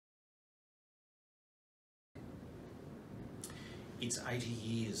It's 80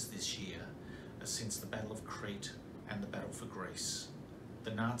 years this year since the Battle of Crete and the Battle for Greece. The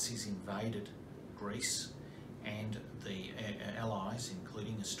Nazis invaded Greece and the Allies,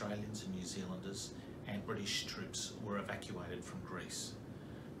 including Australians and New Zealanders, and British troops were evacuated from Greece.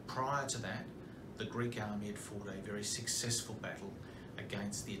 Prior to that, the Greek army had fought a very successful battle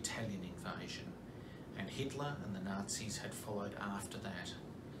against the Italian invasion, and Hitler and the Nazis had followed after that.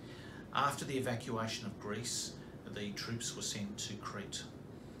 After the evacuation of Greece, the troops were sent to Crete,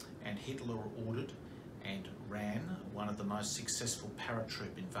 and Hitler ordered and ran one of the most successful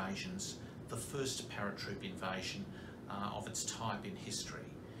paratroop invasions, the first paratroop invasion of its type in history.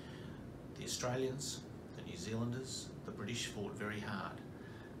 The Australians, the New Zealanders, the British fought very hard,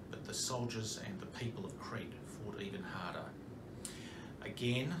 but the soldiers and the people of Crete fought even harder.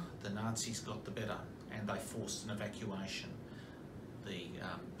 Again, the Nazis got the better and they forced an evacuation. The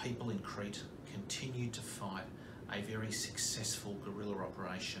people in Crete continued to fight a very successful guerrilla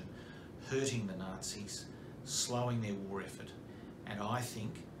operation, hurting the Nazis, slowing their war effort, and I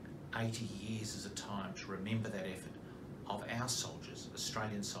think 80 years is a time to remember that effort of our soldiers,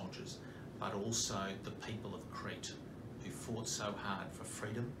 Australian soldiers, but also the people of Crete who fought so hard for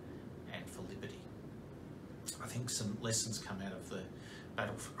freedom and for liberty. I think some lessons come out of the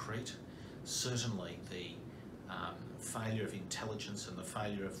Battle for Crete. Certainly the failure of intelligence and the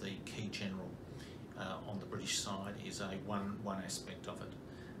failure of the key general on the British side is one aspect of it.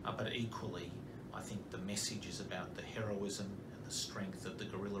 But equally, I think the message is about the heroism and the strength of the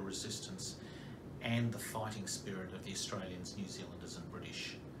guerrilla resistance and the fighting spirit of the Australians, New Zealanders and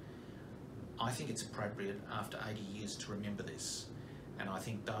British. I think it's appropriate after 80 years to remember this, and I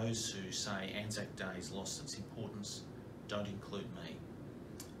think those who say Anzac Day has lost its importance don't include me.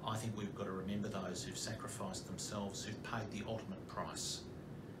 I think we've got to remember those who've sacrificed themselves, who've paid the ultimate price.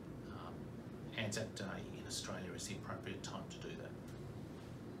 Anzac Day in Australia is the appropriate time